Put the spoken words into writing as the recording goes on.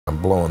I'm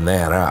blowing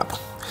that up.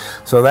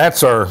 So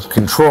that's our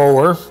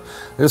controller.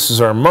 This is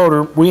our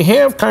motor. We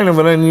have kind of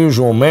an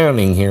unusual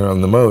mounting here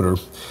on the motor.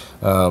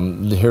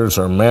 Here's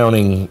our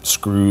mounting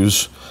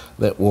screws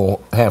that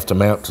we'll have to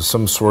mount to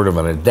some sort of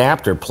an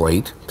adapter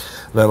plate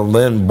that'll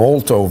then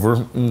bolt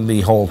over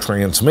the whole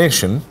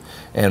transmission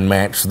and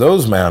match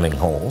those mounting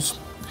holes.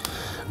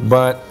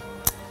 But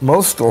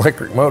most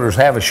electric motors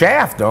have a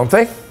shaft, don't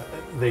they?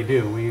 They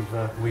do.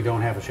 We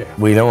don't have a shaft.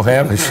 We don't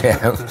have a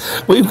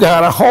shaft. We've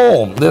got a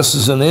hole. This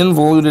is an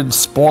involuted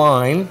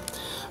spline,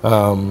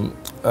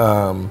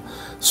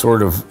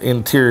 sort of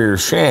interior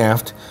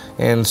shaft,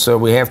 and so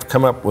we have to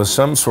come up with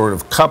some sort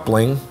of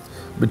coupling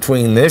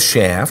between this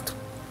shaft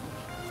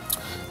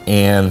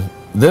and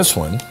this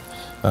one,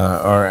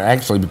 or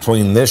actually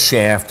between this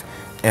shaft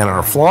and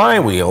our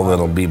flywheel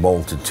that'll be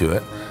bolted to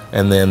it,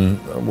 and then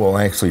we'll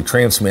actually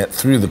transmit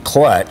through the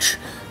clutch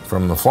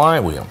from the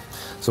flywheel.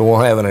 So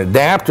we'll have an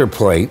adapter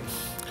plate,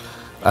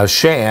 a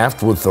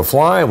shaft with the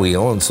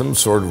flywheel, and some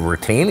sort of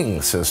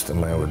retaining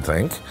system, I would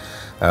think.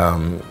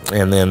 And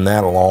then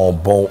that'll all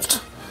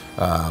bolt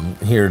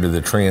here to the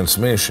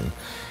transmission.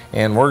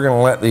 And we're going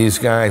to let these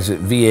guys at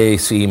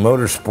VAC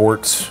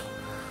Motorsports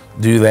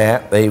do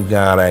that. They've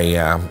got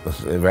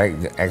they've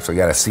actually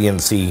got a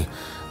CNC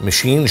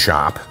machine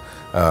shop,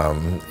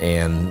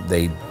 and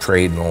they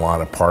trade in a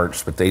lot of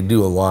parts, but they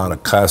do a lot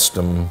of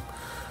custom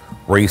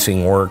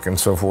racing work and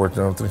so forth,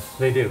 don't they?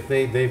 They do.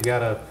 They've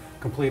got a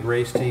complete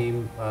race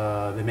team.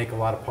 They make a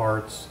lot of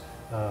parts.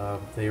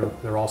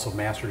 They're also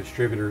master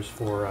distributors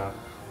for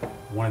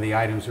one of the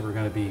items that we're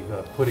going to be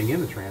putting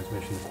in the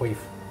transmission, the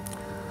Quaife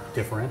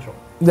differential.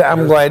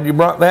 I'm glad you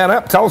brought that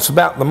up. Tell us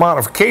about the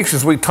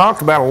modifications. We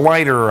talked about a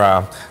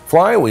lighter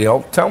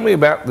flywheel. Tell me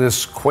about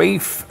this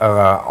Quaife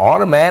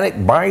automatic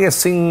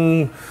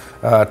biasing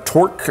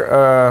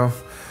torque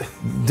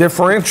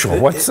differential.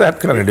 What's that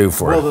going to do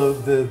for it? Well,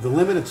 the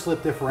limited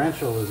slip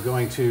differential is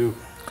going to,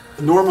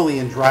 normally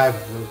in drive,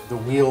 the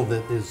wheel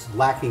that is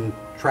lacking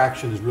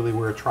traction is really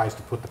where it tries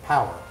to put the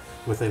power.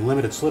 With a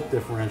limited slip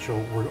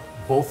differential, where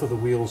both of the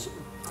wheels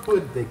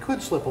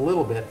could slip a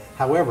little bit.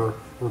 However,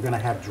 we're going to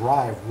have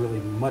drive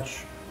really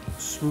much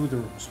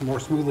smoother, more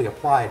smoothly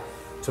applied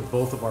to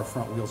both of our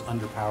front wheels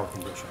under power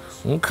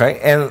conditions. Okay,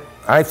 and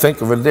I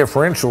think of a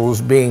differential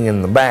as being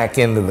in the back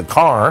end of the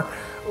car.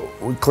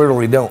 We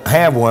clearly don't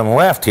have one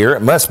left here.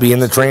 It must be in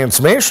the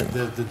transmission.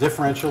 The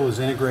differential is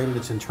integrated.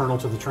 It's internal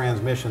to the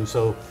transmission.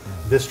 So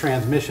this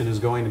transmission is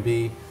going to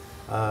be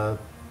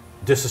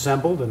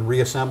disassembled and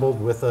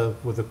reassembled with a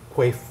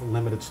Quaife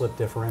limited slip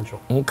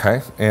differential.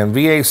 Okay, and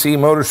VAC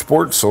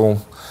Motorsports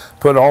will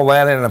put all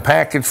that in a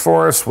package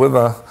for us with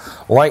a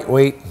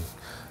lightweight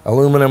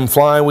aluminum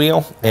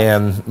flywheel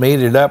and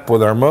made it up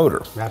with our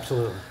motor.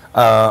 Absolutely.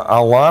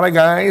 A lot of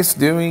guys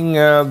doing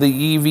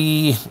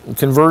the EV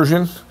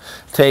conversion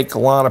take a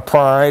lot of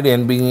pride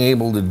in being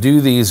able to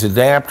do these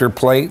adapter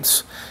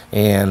plates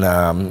and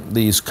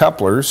these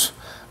couplers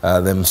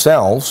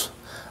themselves.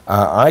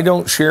 I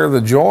don't share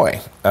the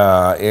joy.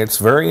 It's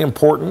very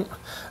important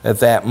that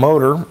that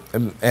motor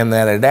and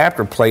that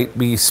adapter plate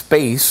be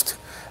spaced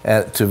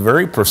to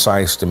very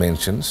precise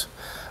dimensions.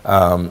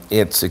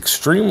 It's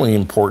extremely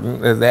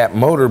important that that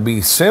motor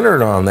be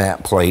centered on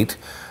that plate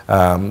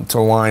to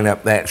line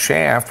up that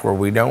shaft where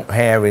we don't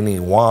have any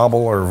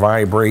wobble or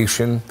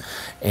vibration.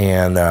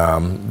 And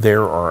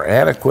there are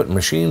adequate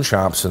machine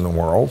shops in the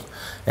world,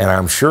 and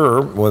I'm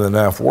sure with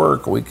enough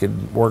work we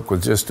could work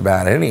with just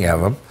about any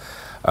of them.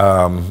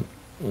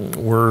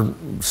 We're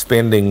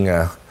spending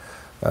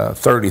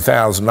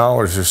 $30,000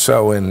 or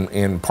so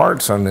in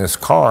parts on this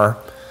car.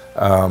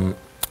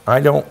 I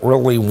don't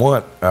really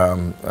want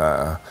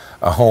a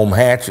home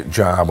hatchet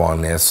job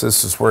on this.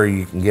 This is where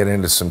you can get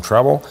into some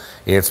trouble.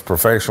 It's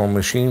professional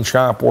machine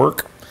shop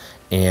work,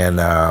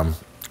 and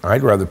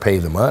I'd rather pay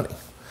the money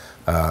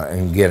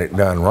and get it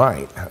done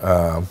right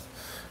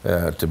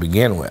to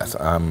begin with.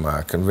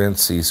 I'm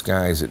convinced these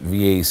guys at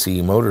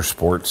VAC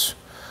Motorsports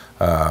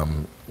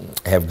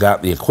have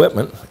got the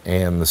equipment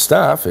and the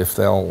stuff. If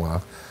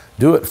they'll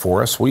do it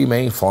for us, we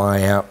may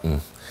fly out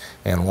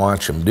and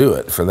watch them do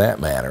it, for that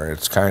matter.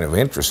 It's kind of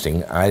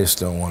interesting. I just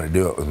don't want to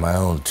do it with my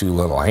own two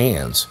little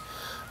hands.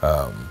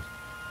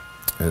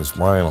 As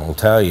Brian will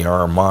tell you,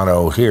 our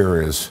motto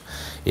here is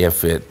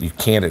if you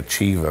can't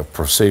achieve a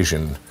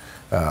precision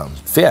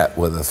fit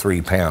with a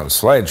 3-pound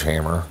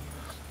sledgehammer,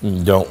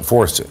 don't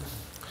force it.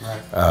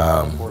 Right.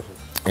 Don't force it.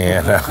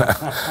 And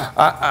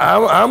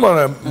I'm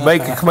going to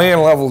make a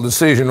command level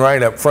decision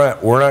right up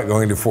front. We're not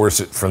going to force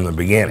it from the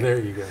beginning. There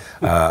you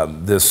go.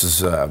 This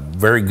is a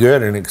very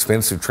good and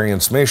expensive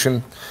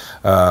transmission.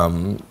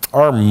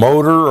 Our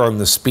motor on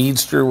the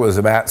Speedster was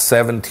about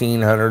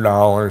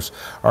 $1,700.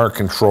 Our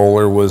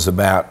controller was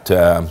about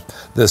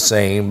the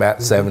same, about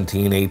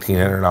 $1,700,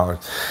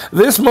 $1,800.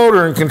 This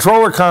motor and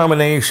controller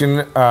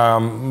combination,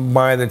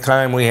 by the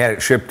time we had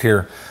it shipped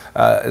here,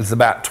 is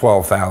about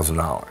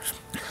 $12,000.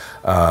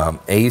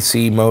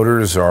 AC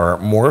motors are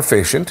more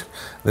efficient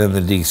than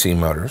the DC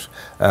motors.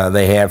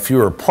 They have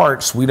fewer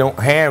parts. We don't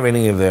have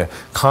any of the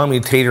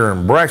commutator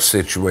and brush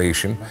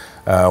situation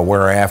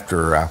where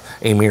after a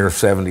mere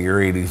 70 or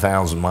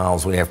 80,000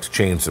 miles we have to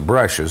change the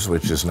brushes,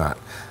 which is not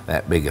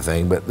that big a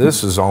thing. But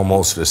this is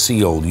almost a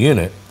sealed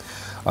unit,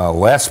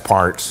 less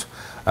parts.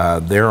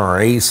 There are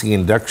AC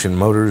induction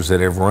motors that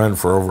have run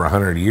for over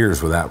 100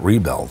 years without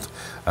rebuild,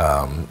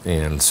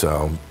 and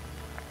so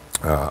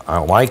I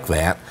like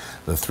that.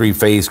 The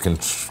three-phase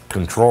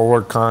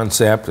controller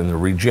concept and the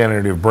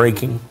regenerative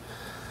braking.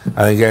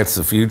 I think that's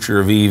the future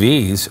of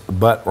EVs,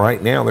 but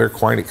right now they're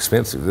quite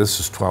expensive. This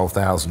is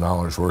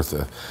 $12,000 worth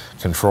of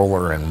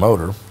controller and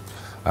motor.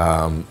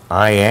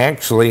 I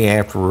actually,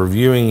 after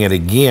reviewing it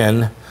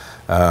again,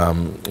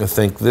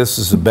 think this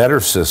is a better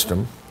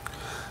system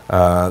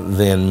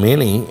than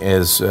Mini,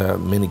 as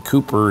Mini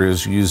Cooper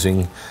is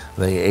using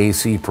the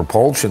AC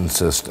propulsion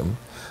system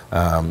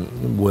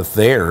with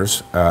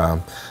theirs.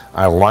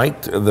 I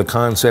liked the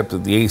concept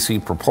of the AC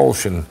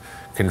propulsion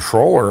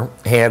controller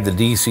had the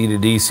DC to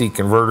DC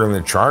converter and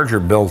the charger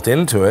built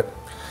into it,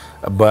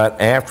 but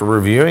after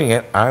reviewing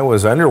it, I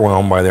was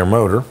underwhelmed by their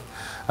motor.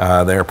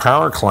 Their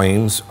power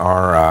claims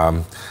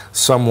are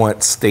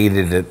somewhat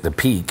stated at the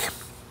peak,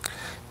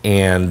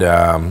 and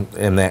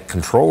that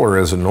controller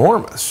is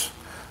enormous.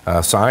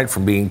 Aside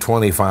from being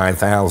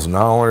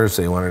 $25,000,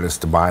 they wanted us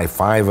to buy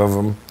 5 of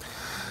them.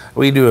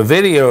 We do a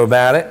video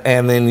about it,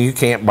 and then you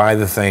can't buy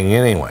the thing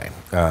anyway.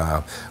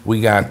 We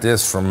got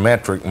this from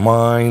Metric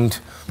Mind,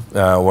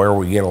 where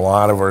we get a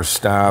lot of our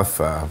stuff.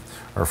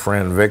 Our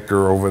friend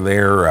Victor over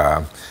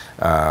there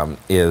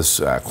is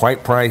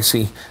quite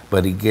pricey,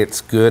 but he gets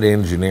good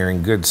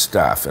engineering, good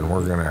stuff, and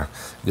we're going to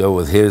go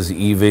with his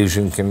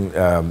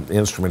eVision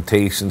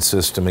instrumentation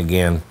system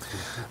again.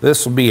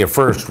 This will be a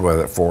first with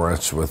it for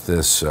us with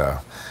this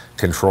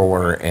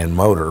controller and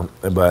motor,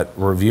 but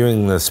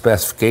reviewing the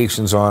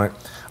specifications on it,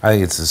 I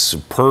think it's a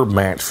superb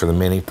match for the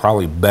Mini,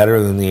 probably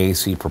better than the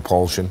AC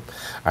propulsion.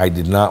 I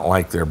did not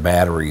like their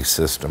battery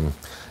system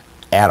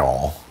at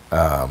all.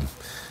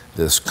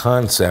 This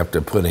concept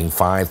of putting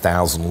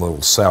 5,000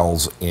 little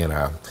cells in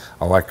an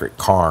electric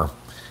car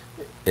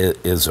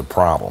is a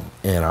problem,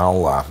 and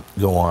I'll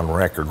go on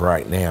record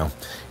right now.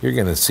 You're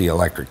going to see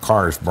electric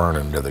cars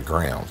burning to the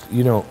ground.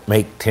 You don't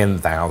make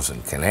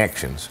 10,000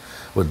 connections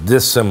with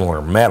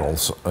dissimilar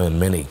metals in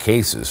many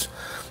cases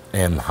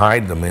and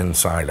hide them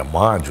inside of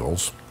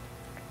modules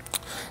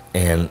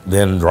and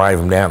then drive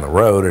them down the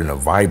road in a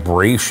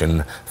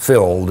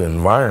vibration-filled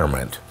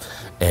environment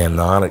and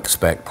not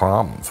expect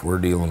problems. We're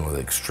dealing with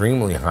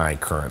extremely high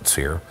currents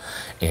here,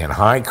 and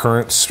high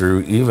currents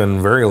through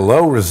even very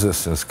low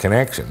resistance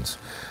connections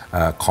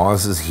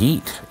causes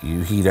heat.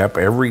 You heat up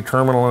every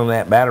terminal in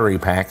that battery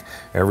pack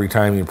every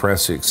time you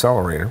press the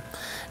accelerator,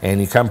 and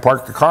you come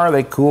park the car,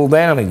 they cool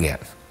down again.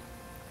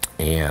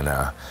 And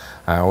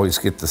I always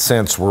get the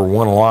sense we're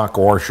one lock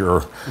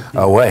washer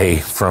away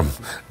from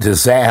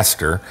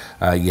disaster.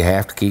 You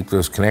have to keep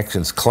those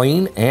connections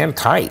clean and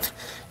tight.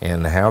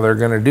 And how they're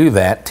going to do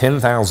that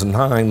 10,000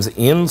 times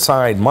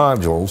inside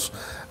modules,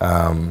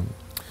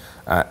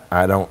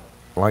 I don't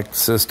like the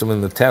system in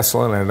the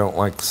Tesla, and I don't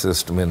like the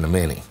system in the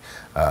Mini.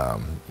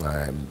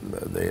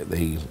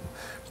 They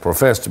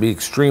profess to be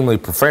extremely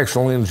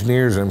professional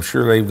engineers. I'm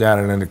sure they've got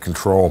it under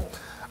control.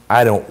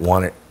 I don't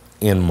want it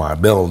in my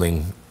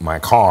building, my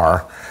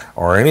car,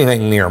 or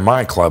anything near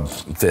my club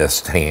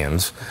fist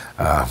hands,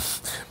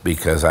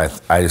 because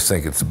I just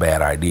think it's a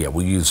bad idea.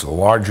 We use the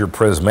larger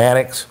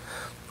prismatics.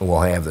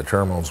 We'll have the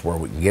terminals where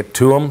we can get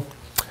to them,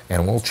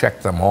 and we'll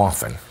check them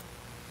often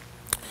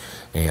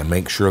and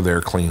make sure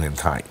they're clean and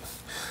tight.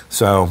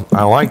 So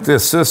I like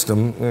this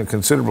system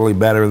considerably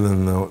better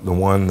than the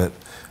one that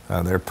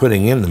they're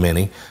putting in the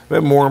Mini.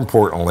 But more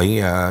importantly,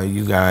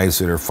 you guys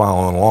that are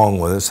following along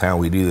with us, how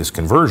we do this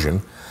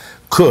conversion,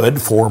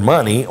 could, for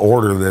money,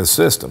 order this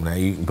system. Now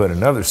you can put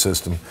another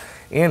system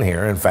in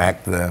here. In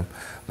fact, the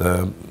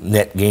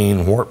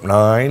NetGain Warp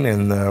 9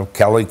 and the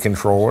Kelly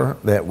controller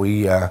that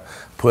we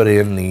put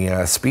in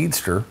the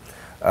Speedster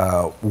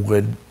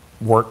would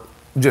work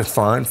just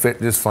fine, fit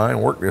just fine,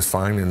 work just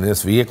fine in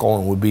this vehicle,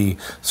 and would be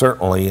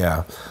certainly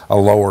a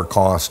lower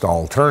cost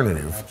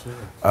alternative.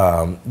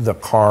 The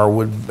car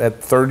would,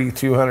 at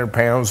 3,200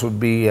 pounds, would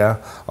be a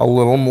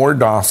little more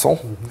docile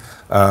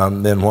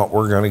than what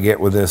we're going to get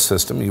with this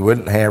system. You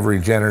wouldn't have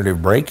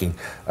regenerative braking,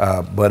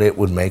 but it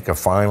would make a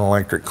fine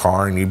electric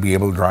car, and you'd be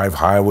able to drive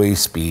highway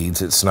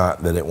speeds. It's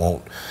not that it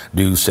won't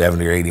do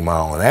 70 or 80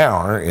 miles an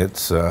hour.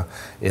 It's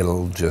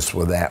it'll just,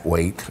 with that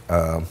weight,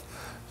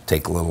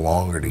 take a little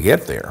longer to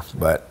get there,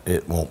 but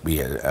it won't be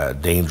a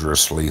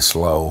dangerously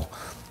slow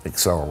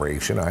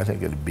acceleration. I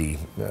think it'd be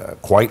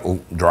quite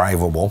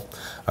drivable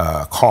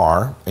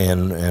car,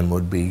 and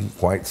would be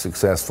quite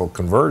successful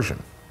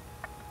conversion.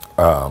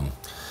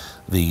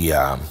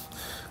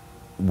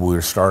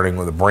 We're starting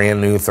with a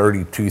brand new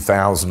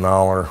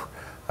 $32,000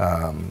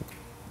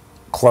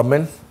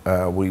 Clubman.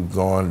 We've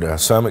gone to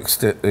some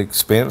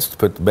expense to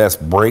put the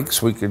best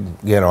brakes we could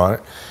get on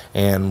it,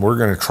 and we're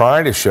going to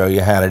try to show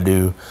you how to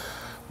do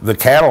the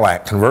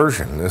Cadillac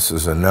conversion. This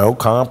is a no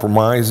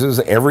compromises.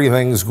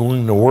 Everything's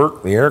going to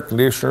work. The air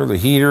conditioner, the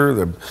heater,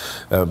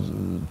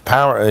 the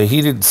power,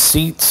 heated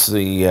seats,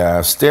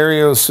 the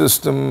stereo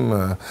system,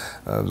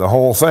 the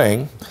whole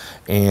thing.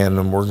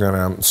 And we're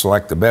going to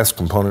select the best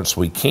components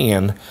we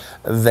can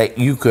that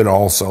you could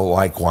also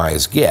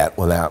likewise get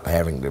without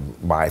having to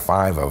buy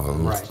 5 of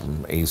them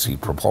from AC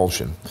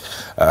Propulsion,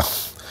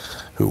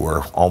 who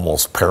were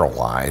almost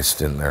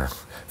paralyzed in their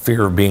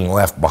fear of being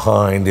left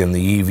behind in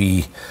the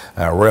EV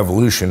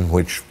revolution,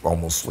 which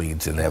almost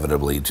leads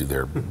inevitably to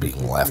their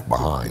being left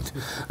behind.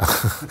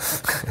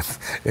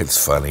 It's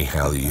funny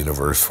how the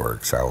universe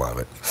works. I love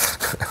it.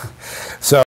 So.